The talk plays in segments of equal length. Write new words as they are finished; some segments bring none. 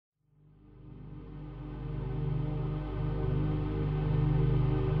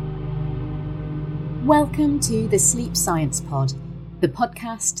Welcome to the Sleep Science Pod, the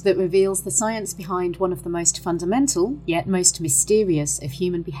podcast that reveals the science behind one of the most fundamental, yet most mysterious of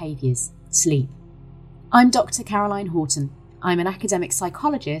human behaviours, sleep. I'm Dr. Caroline Horton. I'm an academic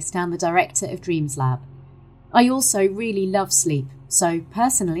psychologist and the director of Dreams Lab. I also really love sleep, so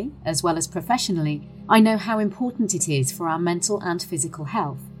personally, as well as professionally, I know how important it is for our mental and physical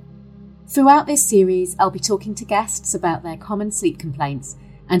health. Throughout this series, I'll be talking to guests about their common sleep complaints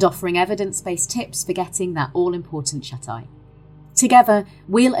and offering evidence-based tips for getting that all-important shut-eye. Together,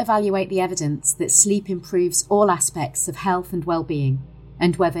 we'll evaluate the evidence that sleep improves all aspects of health and well-being,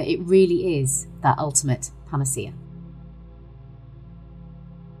 and whether it really is that ultimate panacea.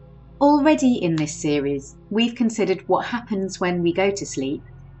 Already in this series, we've considered what happens when we go to sleep,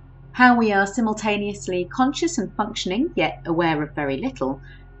 how we are simultaneously conscious and functioning, yet aware of very little,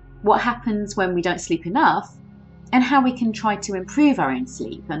 what happens when we don't sleep enough, and how we can try to improve our own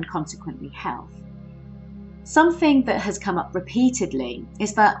sleep and consequently health. Something that has come up repeatedly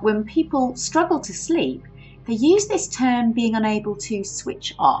is that when people struggle to sleep, they use this term being unable to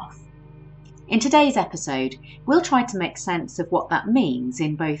switch off. In today's episode, we'll try to make sense of what that means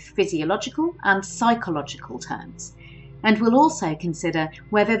in both physiological and psychological terms, and we'll also consider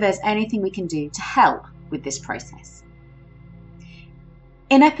whether there's anything we can do to help with this process.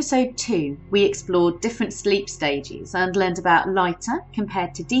 In episode 2, we explored different sleep stages and learned about lighter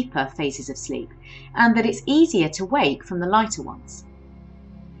compared to deeper phases of sleep, and that it's easier to wake from the lighter ones.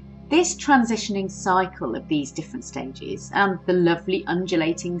 This transitioning cycle of these different stages and the lovely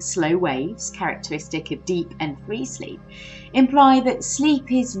undulating slow waves characteristic of deep N3 sleep imply that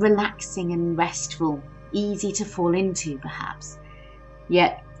sleep is relaxing and restful, easy to fall into perhaps.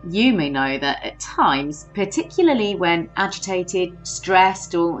 Yet you may know that at times, particularly when agitated,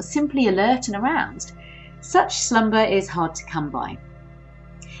 stressed, or simply alert and aroused, such slumber is hard to come by.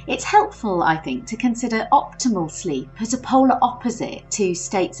 It's helpful, I think, to consider optimal sleep as a polar opposite to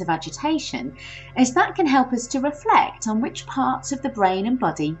states of agitation, as that can help us to reflect on which parts of the brain and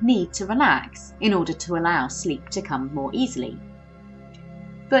body need to relax in order to allow sleep to come more easily.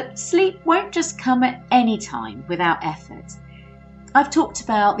 But sleep won't just come at any time without effort. I've talked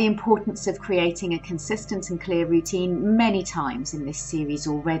about the importance of creating a consistent and clear routine many times in this series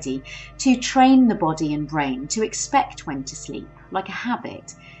already, to train the body and brain to expect when to sleep, like a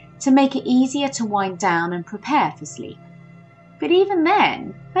habit, to make it easier to wind down and prepare for sleep. But even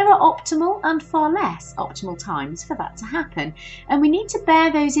then, there are optimal and far less optimal times for that to happen, and we need to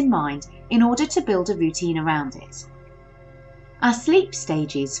bear those in mind in order to build a routine around it. Our sleep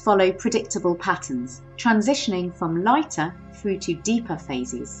stages follow predictable patterns, transitioning from lighter through to deeper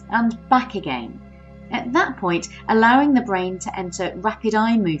phases and back again. At that point, allowing the brain to enter rapid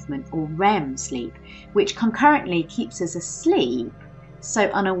eye movement or REM sleep, which concurrently keeps us asleep, so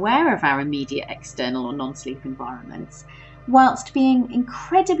unaware of our immediate external or non-sleep environments, whilst being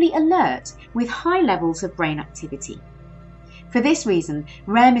incredibly alert with high levels of brain activity. For this reason,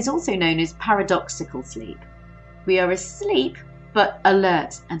 REM is also known as paradoxical sleep. We are asleep, but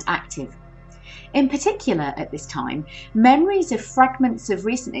alert and active. In particular, at this time, memories of fragments of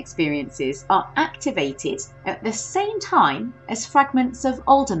recent experiences are activated at the same time as fragments of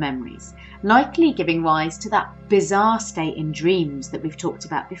older memories, likely giving rise to that bizarre state in dreams that we've talked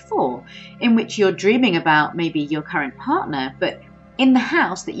about before, in which you're dreaming about maybe your current partner, but in the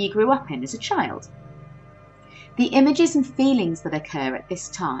house that you grew up in as a child. The images and feelings that occur at this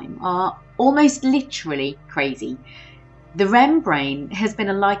time are almost literally crazy. The REM brain has been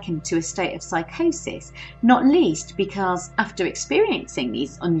likened to a state of psychosis, not least because after experiencing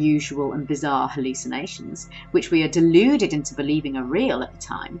these unusual and bizarre hallucinations, which we are deluded into believing are real at the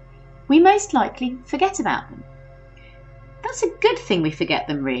time, we most likely forget about them. That's a good thing we forget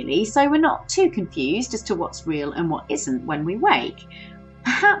them really, so we're not too confused as to what's real and what isn't when we wake.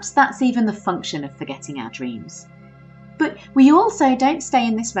 Perhaps that's even the function of forgetting our dreams. But we also don't stay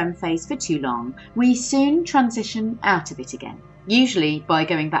in this REM phase for too long. We soon transition out of it again, usually by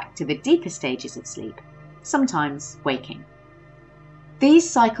going back to the deeper stages of sleep, sometimes waking. These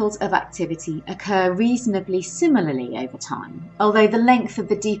cycles of activity occur reasonably similarly over time, although the length of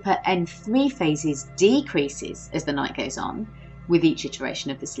the deeper N3 phases decreases as the night goes on, with each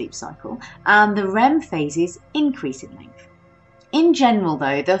iteration of the sleep cycle, and the REM phases increase in length. In general,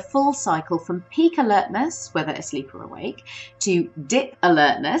 though, the full cycle from peak alertness, whether asleep or awake, to dip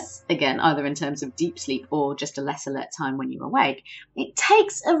alertness, again, either in terms of deep sleep or just a less alert time when you're awake, it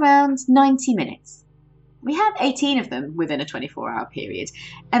takes around 90 minutes. We have 18 of them within a 24-hour period,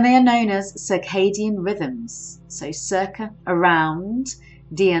 and they are known as circadian rhythms. So circa, around,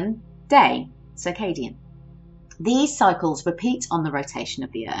 dian, day, circadian. These cycles repeat on the rotation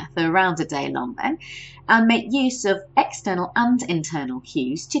of the Earth, around a day long then, and make use of external and internal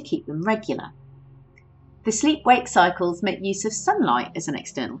cues to keep them regular. The sleep-wake cycles make use of sunlight as an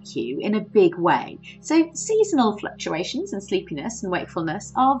external cue in a big way, so seasonal fluctuations in sleepiness and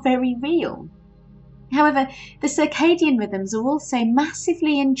wakefulness are very real. However, the circadian rhythms are also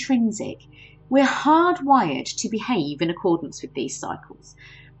massively intrinsic. We're hardwired to behave in accordance with these cycles.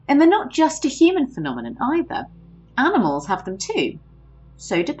 And they're not just a human phenomenon either. Animals have them too.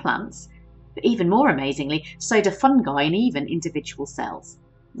 So do plants, but even more amazingly, so do fungi and even individual cells.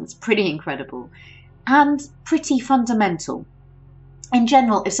 It's pretty incredible and pretty fundamental. In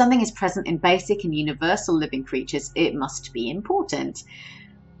general, if something is present in basic and universal living creatures, it must be important.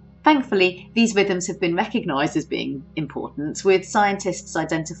 Thankfully, these rhythms have been recognised as being important, with scientists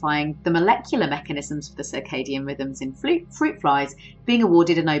identifying the molecular mechanisms of the circadian rhythms in fruit flies being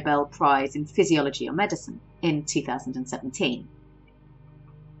awarded a Nobel Prize in Physiology or Medicine in 2017.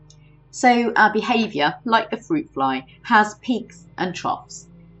 So our behaviour, like the fruit fly, has peaks and troughs.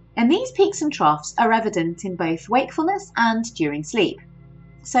 And these peaks and troughs are evident in both wakefulness and during sleep.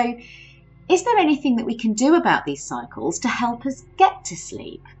 So, is there anything that we can do about these cycles to help us get to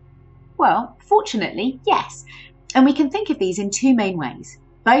sleep? Well, fortunately, yes. And we can think of these in two main ways.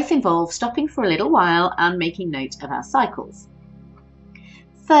 Both involve stopping for a little while and making note of our cycles.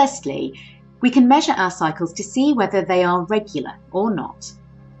 Firstly, we can measure our cycles to see whether they are regular or not.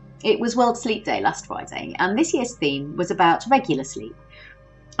 It was World Sleep Day last Friday, and this year's theme was about regular sleep.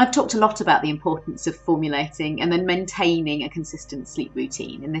 I've talked a lot about the importance of formulating and then maintaining a consistent sleep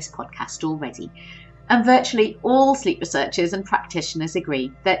routine in this podcast already. And virtually all sleep researchers and practitioners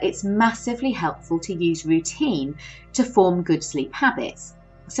agree that it's massively helpful to use routine to form good sleep habits.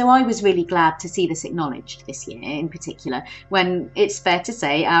 So I was really glad to see this acknowledged this year in particular, when it's fair to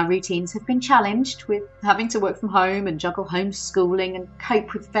say our routines have been challenged with having to work from home and juggle homeschooling and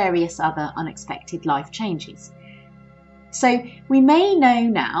cope with various other unexpected life changes. So we may know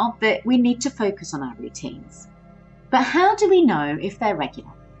now that we need to focus on our routines. But how do we know if they're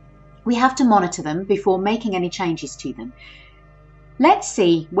regular? We have to monitor them before making any changes to them. Let's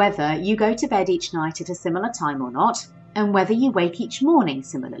see whether you go to bed each night at a similar time or not, and whether you wake each morning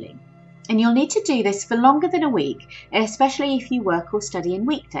similarly. And you'll need to do this for longer than a week, especially if you work or study in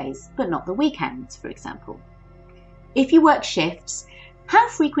weekdays, but not the weekends, for example. If you work shifts, how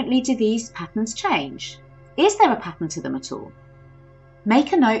frequently do these patterns change? Is there a pattern to them at all?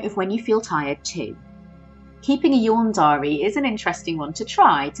 Make a note of when you feel tired too. Keeping a yawn diary is an interesting one to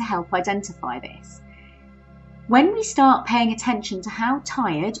try to help identify this. When we start paying attention to how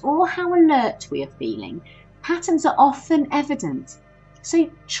tired or how alert we are feeling, patterns are often evident. So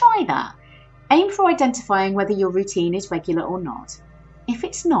try that. Aim for identifying whether your routine is regular or not. If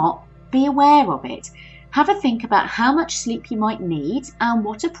it's not, be aware of it. Have a think about how much sleep you might need and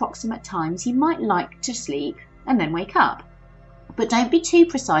what approximate times you might like to sleep and then wake up. But don't be too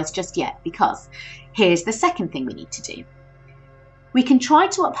precise just yet, because here's the second thing we need to do. We can try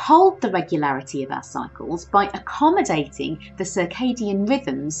to uphold the regularity of our cycles by accommodating the circadian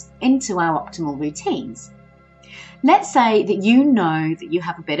rhythms into our optimal routines. Let's say that you know that you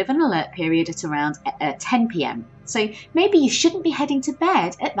have a bit of an alert period at around 10 p.m. So maybe you shouldn't be heading to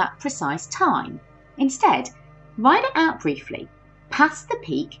bed at that precise time. Instead, ride it out briefly, past the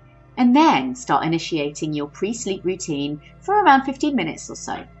peak, and then start initiating your pre-sleep routine for around 15 minutes or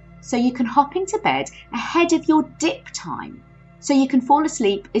so you can hop into bed ahead of your dip time, so you can fall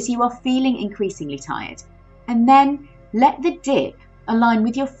asleep as you are feeling increasingly tired, and then let the dip align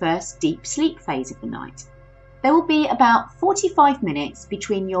with your first deep sleep phase of the night. There will be about 45 minutes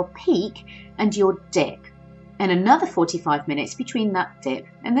between your peak and your dip, and another 45 minutes between that dip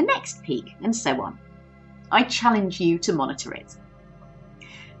and the next peak, and so on. I challenge you to monitor it.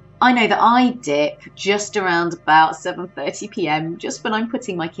 I know that I dip just around about 7:30 p.m. just when I'm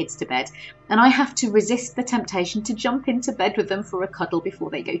putting my kids to bed, and I have to resist the temptation to jump into bed with them for a cuddle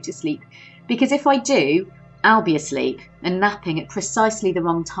before they go to sleep, because if I do, I'll be asleep and napping at precisely the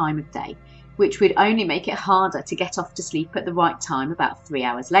wrong time of day, which would only make it harder to get off to sleep at the right time about 3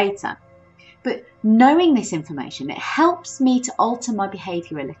 hours later. But knowing this information, it helps me to alter my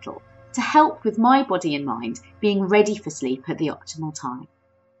behaviour a little, to help with my body and mind being ready for sleep at the optimal time.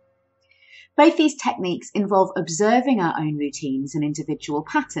 Both these techniques involve observing our own routines and individual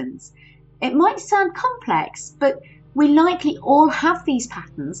patterns. It might sound complex, but we likely all have these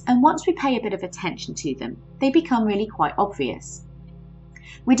patterns, and once we pay a bit of attention to them, they become really quite obvious.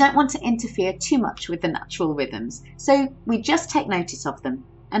 We don't want to interfere too much with the natural rhythms, so we just take notice of them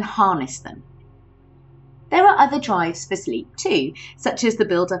and harness them. There are other drives for sleep too, such as the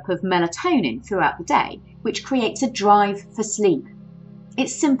buildup of melatonin throughout the day, which creates a drive for sleep.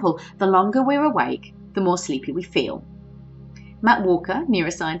 It's simple. The longer we're awake, the more sleepy we feel. Matt Walker,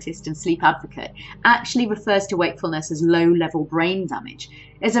 neuroscientist and sleep advocate, actually refers to wakefulness as low-level brain damage,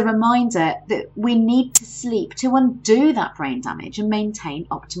 as a reminder that we need to sleep to undo that brain damage and maintain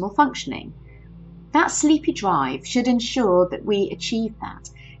optimal functioning. That sleepy drive should ensure that we achieve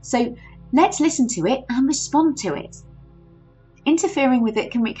that. So let's listen to it and respond to it. Interfering with it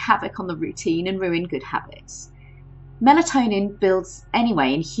can wreak havoc on the routine and ruin good habits. Melatonin builds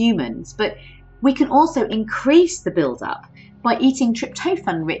anyway in humans, but we can also increase the build-up by eating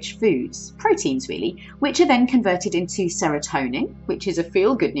tryptophan-rich foods, proteins really, which are then converted into serotonin, which is a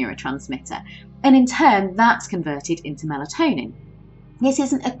feel-good neurotransmitter, and in turn that's converted into melatonin. This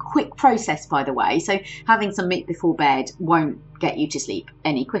isn't a quick process, by the way, so having some meat before bed won't get you to sleep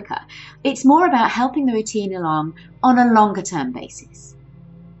any quicker. It's more about helping the routine along on a longer-term basis.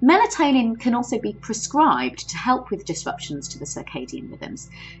 Melatonin can also be prescribed to help with disruptions to the circadian rhythms,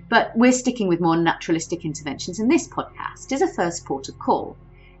 but we're sticking with more naturalistic interventions in this podcast as a first port of call.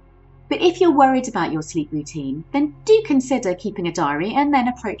 But if you're worried about your sleep routine, then do consider keeping a diary and then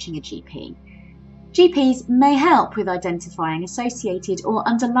approaching a GP. GPs may help with identifying associated or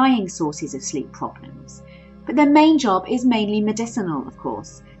underlying sources of sleep problems, but their main job is mainly medicinal, of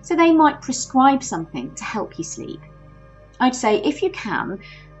course, so they might prescribe something to help you sleep. I'd say, if you can,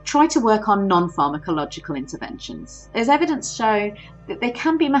 try to work on non-pharmacological interventions, as evidence show that they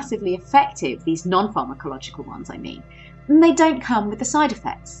can be massively effective, these non-pharmacological ones I mean, and they don't come with the side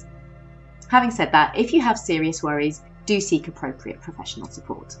effects. Having said that, if you have serious worries, do seek appropriate professional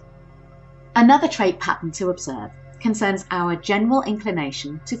support. Another trait pattern to observe concerns our general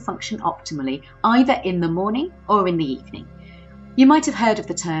inclination to function optimally either in the morning or in the evening. You might have heard of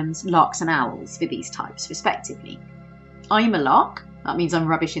the terms larks and owls for these types respectively. I'm a lark. That means I'm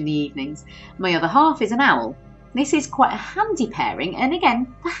rubbish in the evenings. My other half is an owl. This is quite a handy pairing and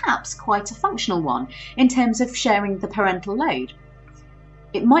again, perhaps quite a functional one in terms of sharing the parental load.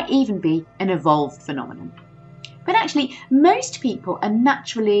 It might even be an evolved phenomenon. But actually, most people are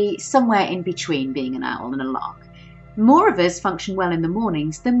naturally somewhere in between being an owl and a lark. More of us function well in the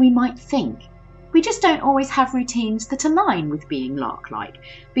mornings than we might think. We just don't always have routines that align with being lark-like,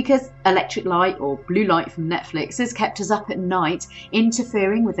 because electric light or blue light from Netflix has kept us up at night,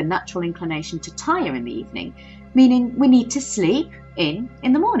 interfering with the natural inclination to tire in the evening, meaning we need to sleep in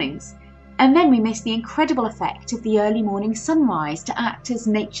the mornings. And then we miss the incredible effect of the early morning sunrise to act as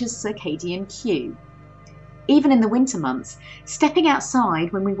nature's circadian cue. Even in the winter months, stepping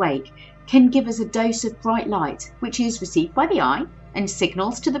outside when we wake can give us a dose of bright light, which is received by the eye and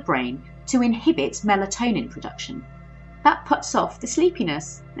signals to the brain to inhibit melatonin production. That puts off the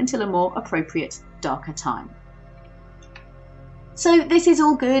sleepiness until a more appropriate, darker time. So this is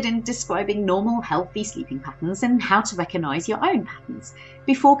all good in describing normal, healthy sleeping patterns and how to recognise your own patterns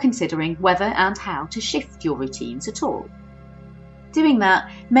before considering whether and how to shift your routines at all. Doing that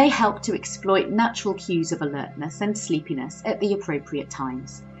may help to exploit natural cues of alertness and sleepiness at the appropriate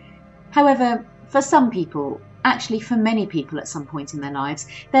times. However, for some people, actually for many people at some point in their lives,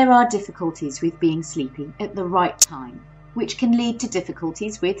 there are difficulties with being sleepy at the right time, which can lead to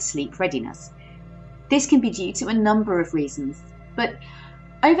difficulties with sleep readiness. This can be due to a number of reasons, but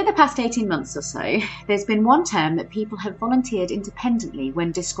over the past 18 months or so, there's been one term that people have volunteered independently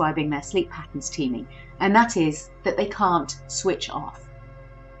when describing their sleep patterns to me, and that is that they can't switch off.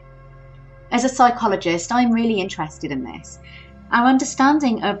 As a psychologist, I'm really interested in this. Our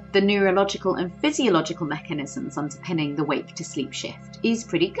understanding of the neurological and physiological mechanisms underpinning the wake-to-sleep shift is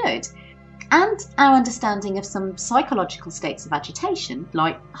pretty good, and our understanding of some psychological states of agitation,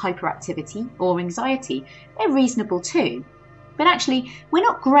 like hyperactivity or anxiety, are reasonable too. But actually, we're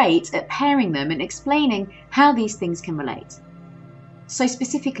not great at pairing them and explaining how these things can relate. So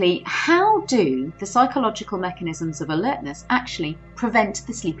specifically, how do the psychological mechanisms of alertness actually prevent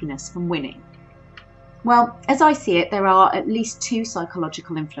the sleepiness from winning? Well, as I see it, there are at least two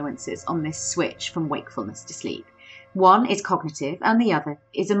psychological influences on this switch from wakefulness to sleep. One is cognitive and the other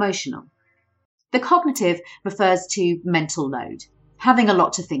is emotional. The cognitive refers to mental load, having a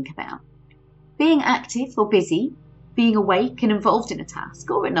lot to think about. Being active or busy, being awake and involved in a task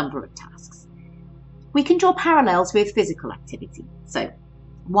or a number of tasks. We can draw parallels with physical activity. So,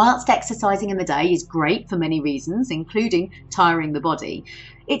 whilst exercising in the day is great for many reasons, including tiring the body,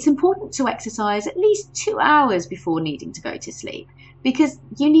 it's important to exercise at least 2 hours before needing to go to sleep, because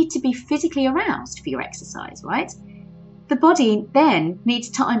you need to be physically aroused for your exercise, right? The body then needs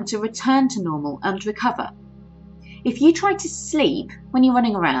time to return to normal and recover. If you try to sleep when you're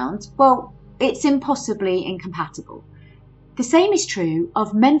running around, well, it's impossibly incompatible. The same is true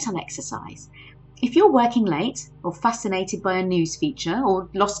of mental exercise. If you're working late, or fascinated by a news feature, or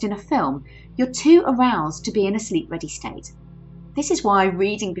lost in a film, you're too aroused to be in a sleep-ready state. This is why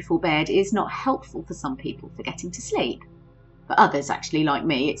reading before bed is not helpful for some people for getting to sleep. For others, actually, like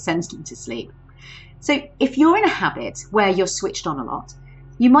me, it sends them to sleep. So if you're in a habit where you're switched on a lot,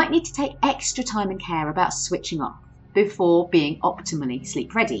 you might need to take extra time and care about switching off before being optimally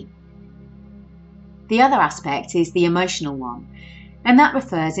sleep-ready. The other aspect is the emotional one, and that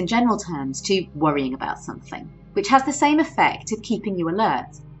refers in general terms to worrying about something, which has the same effect of keeping you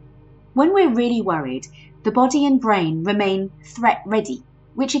alert. When we're really worried, the body and brain remain threat-ready,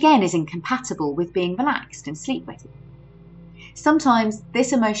 which again is incompatible with being relaxed and sleep-ready. Sometimes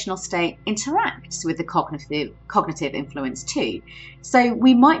this emotional state interacts with the cognitive influence too, so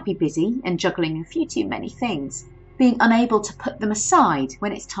we might be busy and juggling a few too many things, being unable to put them aside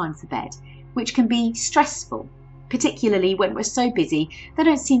when it's time for bed, which can be stressful, particularly when we're so busy there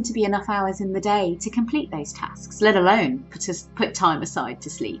don't seem to be enough hours in the day to complete those tasks, let alone put time aside to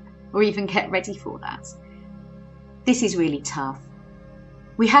sleep, or even get ready for that. This is really tough.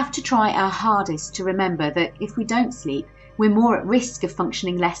 We have to try our hardest to remember that if we don't sleep, we're more at risk of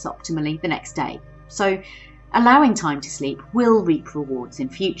functioning less optimally the next day. So allowing time to sleep will reap rewards in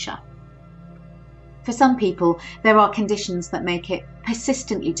future. For some people, there are conditions that make it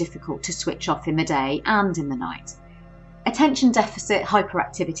persistently difficult to switch off in the day and in the night. Attention deficit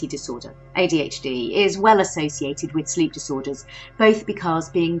hyperactivity disorder, ADHD, is well associated with sleep disorders, both because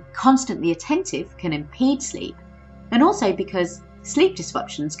being constantly attentive can impede sleep, and also because sleep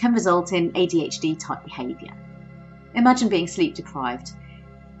disruptions can result in ADHD-type behaviour. Imagine being sleep deprived.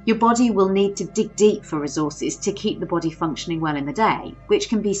 Your body will need to dig deep for resources to keep the body functioning well in the day, which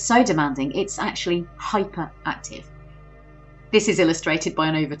can be so demanding it's actually hyperactive. This is illustrated by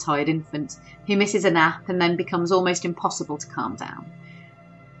an overtired infant who misses a nap and then becomes almost impossible to calm down.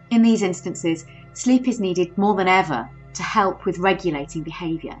 In these instances, sleep is needed more than ever to help with regulating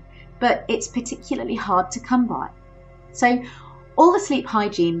behaviour, but it's particularly hard to come by. So all the sleep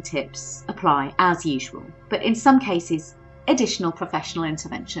hygiene tips apply as usual, but in some cases, additional professional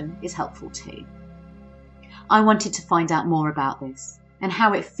intervention is helpful too. I wanted to find out more about this and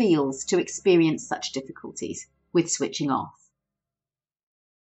how it feels to experience such difficulties with switching off.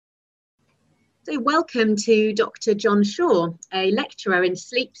 So welcome to Dr. John Shaw, a lecturer in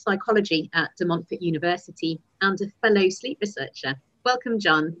sleep psychology at De Montfort University and a fellow sleep researcher. Welcome,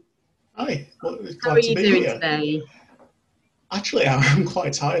 John. Hi, well, How are you doing today? Actually, I'm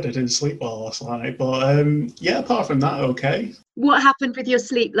quite tired. I didn't sleep well last night, but yeah, apart from that, okay. What happened with your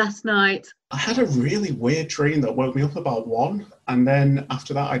sleep last night? I had a really weird dream that woke me up about 1, and then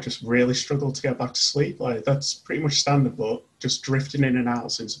after that, I just really struggled to get back to sleep. Like, that's pretty much standard, but just drifting in and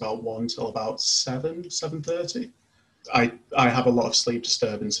out since about 1 till about 7:30. I have a lot of sleep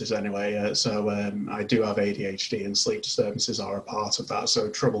disturbances anyway, so I do have ADHD, and sleep disturbances are a part of that, so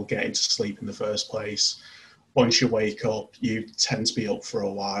trouble getting to sleep in the first place. Once you wake up, you tend to be up for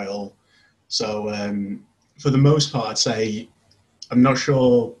a while. So for the most part, I'd say, I'm not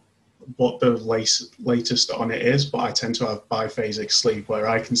sure what the latest on it is, but I tend to have biphasic sleep where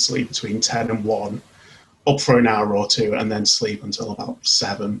I can sleep between 10 and 1, up for an hour or two, and then sleep until about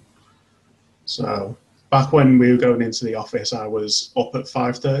 7. So back when we were going into the office, I was up at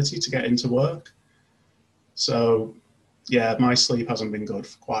 5:30 to get into work. So yeah, my sleep hasn't been good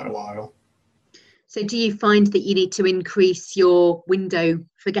for quite a while. So do you find that you need to increase your window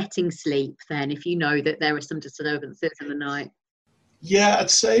for getting sleep then, if you know that there are some disturbances in the night? Yeah, I'd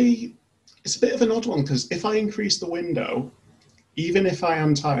say it's a bit of an odd one, because if I increase the window, even if I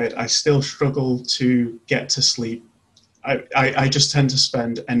am tired, I still struggle to get to sleep. I just tend to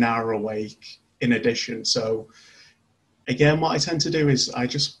spend an hour awake in addition. So again, what I tend to do is I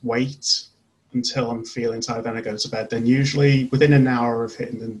just wait until I'm feeling tired, then I go to bed. Then usually within an hour of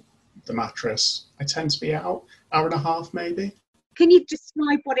hitting the mattress, I tend to be out, hour and a half maybe. Can you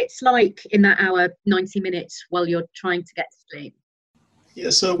describe what it's like in that hour, 90 minutes while you're trying to get to sleep? Yeah,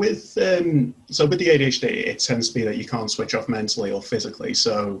 so with the ADHD, it tends to be that you can't switch off mentally or physically.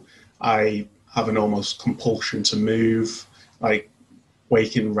 So I have an almost compulsion to move, like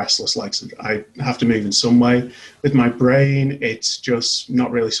waking restless legs. I have to move in some way. With my brain, it's just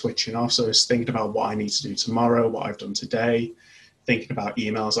not really switching off. So it's thinking about what I need to do tomorrow, what I've done today, thinking about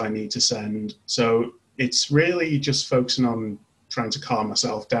emails I need to send. So it's really just focusing on trying to calm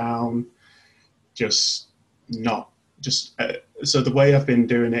myself down, so the way I've been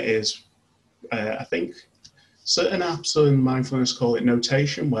doing it is, I think certain apps in mindfulness call it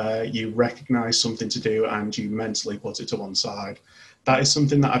notation, where you recognize something to do and you mentally put it to one side. that is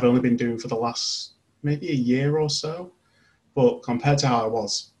something that I've only been doing for the last maybe a year or so, but compared to how I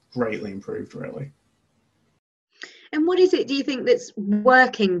was, greatly improved, really. And what is it, do you think, that's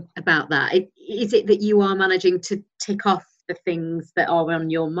working about that? Is it that you are managing to tick off the things that are on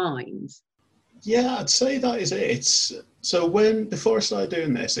your mind? Yeah, I'd say that is it. It's so before I started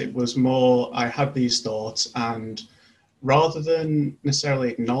doing this, it was more I had these thoughts, and rather than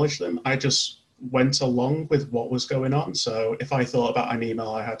necessarily acknowledge them, I just went along with what was going on. So if I thought about an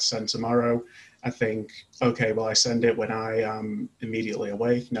email I had to send tomorrow, I think, okay, well, I send it when I am immediately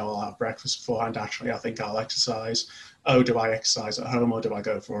awake. No, I'll have breakfast beforehand. Actually, I think I'll exercise. Oh, do I exercise at home or do I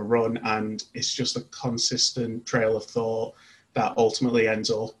go for a run? And it's just a consistent trail of thought that ultimately ends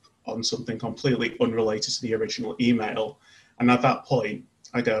up on something completely unrelated to the original email. And at that point,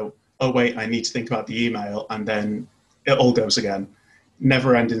 I go, oh, wait, I need to think about the email. And then it all goes again.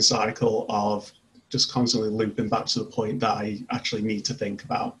 Never ending cycle of just constantly looping back to the point that I actually need to think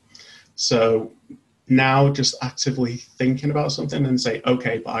about. So now just actively thinking about something and say,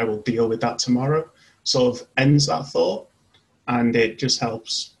 okay, but I will deal with that tomorrow, sort of ends that thought, and it just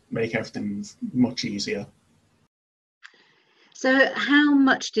helps make everything much easier. So how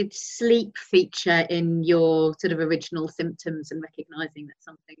much did sleep feature in your sort of original symptoms and recognizing that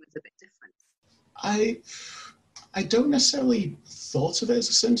something was a bit different? I don't necessarily thought of it as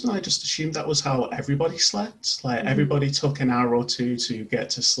a symptom. I just assumed that was how everybody slept. Like everybody took an hour or two to get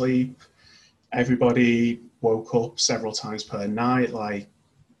to sleep. Everybody woke up several times per night. Like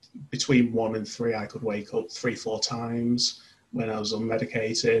between 1 and 3, I could wake up 3-4 times when I was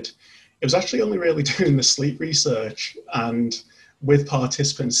unmedicated. It was actually only really doing the sleep research and with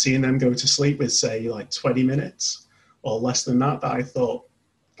participants, seeing them go to sleep with, say, like 20 minutes or less than that, that I thought,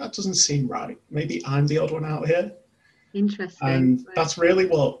 that doesn't seem right. Maybe I'm the odd one out here. Interesting. And that's really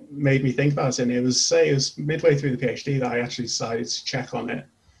what made me think about it. And it was midway through the PhD that I actually decided to check on it.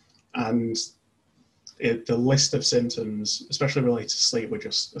 And the list of symptoms, especially related to sleep, were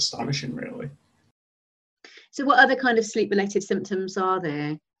just astonishing, really. So what other kind of sleep-related symptoms are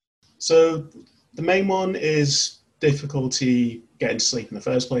there? So the main one is difficulty getting to sleep in the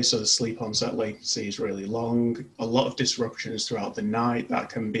first place. So the sleep onset latency is really long. A lot of disruptions throughout the night that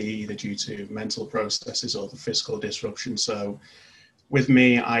can be either due to mental processes or the physical disruption. So with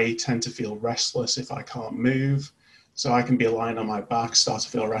me, I tend to feel restless if I can't move. So I can be lying on my back, start to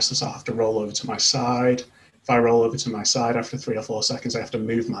feel restless. I have to roll over to my side. If I roll over to my side after 3 or 4 seconds, I have to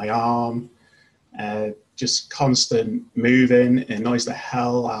move my arm. Just constant moving. It annoys the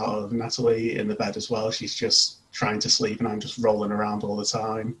hell out of Natalie in the bed as well. She's just trying to sleep and I'm just rolling around all the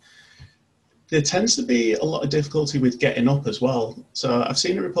time. There tends to be a lot of difficulty with getting up as well. So I've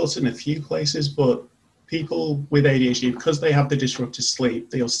seen it reported in a few places, but people with ADHD, because they have the disrupted sleep,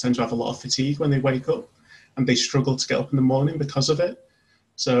 they also tend to have a lot of fatigue when they wake up and they struggle to get up in the morning because of it.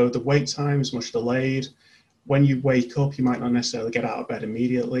 So the wake time is much delayed. When you wake up, you might not necessarily get out of bed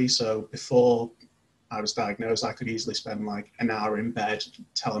immediately. So before I was diagnosed, I could easily spend like an hour in bed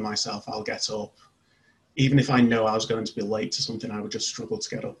telling myself I'll get up. Even if I know I was going to be late to something, I would just struggle to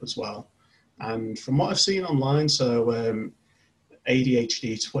get up as well. And from what I've seen online, so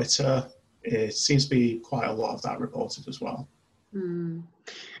ADHD Twitter, it seems to be quite a lot of that reported as well.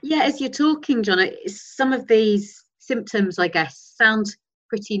 Yeah, as you're talking, John, some of these symptoms, I guess, sound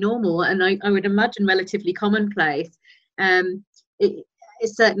pretty normal and I would imagine relatively commonplace.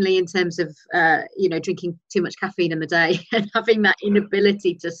 It's certainly in terms of drinking too much caffeine in the day and having that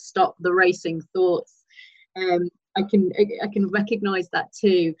inability to stop the racing thoughts. I can recognize that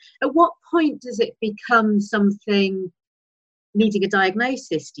too. At what point does it become something needing a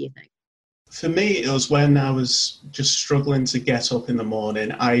diagnosis, do you think? For me, it was when I was just struggling to get up in the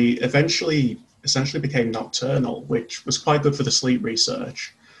morning. I essentially became nocturnal, which was quite good for the sleep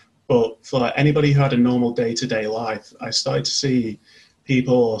research. But for anybody who had a normal day-to-day life, I started to see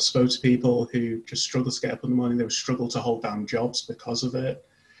people or spoke to people who just struggled to get up in the morning. They would struggle to hold down jobs because of it.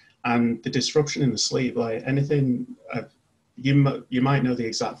 And the disruption in the sleep, like anything, you might know the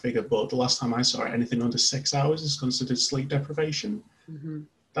exact figure, but the last time I saw it, anything under 6 hours is considered sleep deprivation.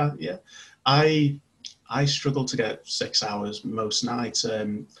 I struggle to get 6 hours most nights.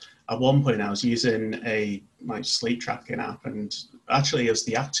 At one point, I was using a sleep tracking app, and actually, it was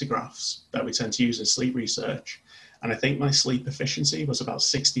the actigraphs that we tend to use in sleep research. And I think my sleep efficiency was about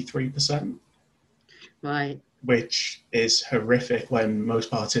 63%. Right. Which is horrific when most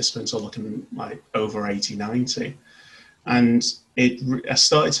participants are looking like over 80, 90. And I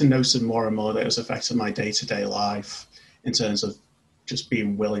started to notice more and more that it was affecting my day-to-day life in terms of just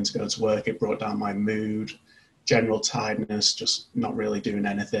being willing to go to work. It brought down my mood, general tiredness, just not really doing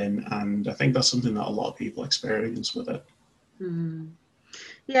anything. And I think that's something that a lot of people experience with it.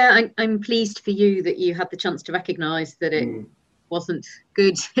 Yeah, I'm pleased for you that you had the chance to recognise that it wasn't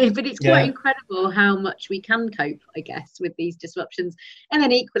good. But it's quite incredible how much we can cope, I guess, with these disruptions. And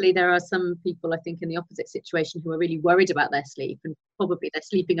then equally, there are some people, I think, in the opposite situation who are really worried about their sleep, and probably they're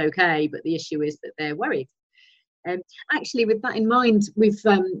sleeping okay, but the issue is that they're worried. Actually, with that in mind, we've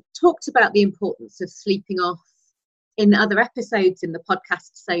talked about the importance of sleeping off in other episodes in the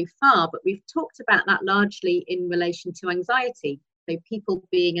podcast so far, but we've talked about that largely in relation to anxiety. So people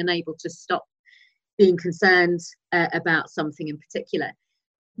being unable to stop being concerned about something in particular.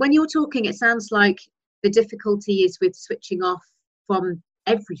 When you're talking, it sounds like the difficulty is with switching off from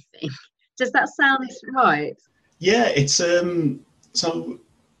everything. Does that sound right? Yeah, it's so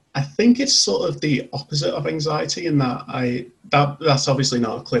I think it's sort of the opposite of anxiety in that that's obviously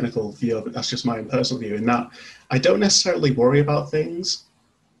not a clinical view, but that's just my own personal view, in that I don't necessarily worry about things,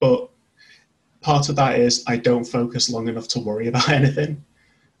 but part of that is I don't focus long enough to worry about anything.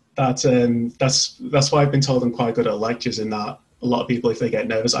 That's why I've been told I'm quite good at lectures, in that a lot of people, if they get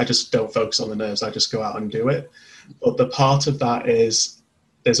nervous, I just don't focus on the nerves, I just go out and do it. But the part of that is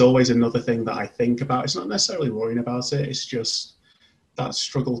there's always another thing that I think about. It's not necessarily worrying about it, it's just that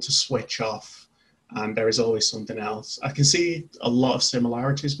struggle to switch off, and there is always something else. I can see a lot of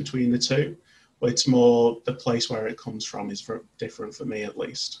similarities between the two, but it's more the place where it comes from is different for me, at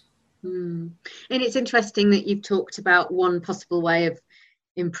least. And it's interesting that you've talked about one possible way of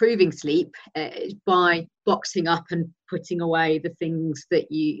improving sleep by boxing up and putting away the things that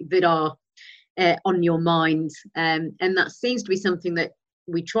are on your mind, and that seems to be something that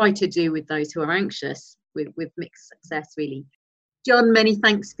we try to do with those who are anxious, with mixed success, really. John, many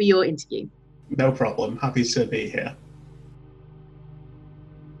thanks for your interview. No problem. Happy to be here.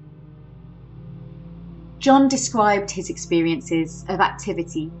 John described his experiences of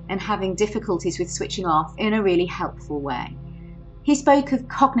activity and having difficulties with switching off in a really helpful way. He spoke of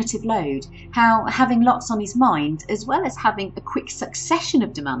cognitive load, how having lots on his mind, as well as having a quick succession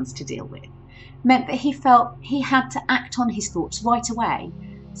of demands to deal with, meant that he felt he had to act on his thoughts right away,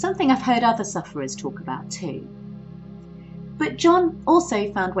 something I've heard other sufferers talk about too. But John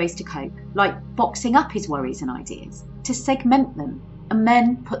also found ways to cope, like boxing up his worries and ideas, to segment them and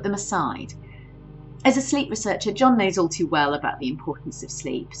then put them aside. As a sleep researcher, John knows all too well about the importance of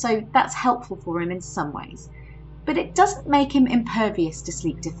sleep, so that's helpful for him in some ways. But it doesn't make him impervious to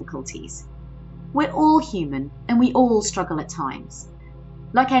sleep difficulties. We're all human, and we all struggle at times.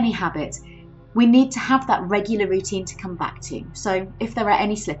 Like any habit, we need to have that regular routine to come back to, so if there are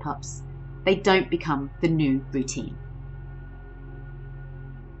any slip-ups, they don't become the new routine.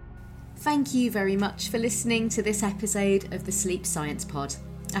 Thank you very much for listening to this episode of the Sleep Science Pod.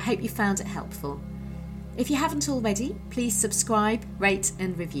 I hope you found it helpful. If you haven't already, please subscribe, rate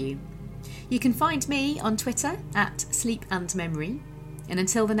and review. You can find me on Twitter @sleepandmemory. And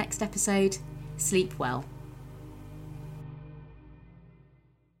until the next episode, sleep well.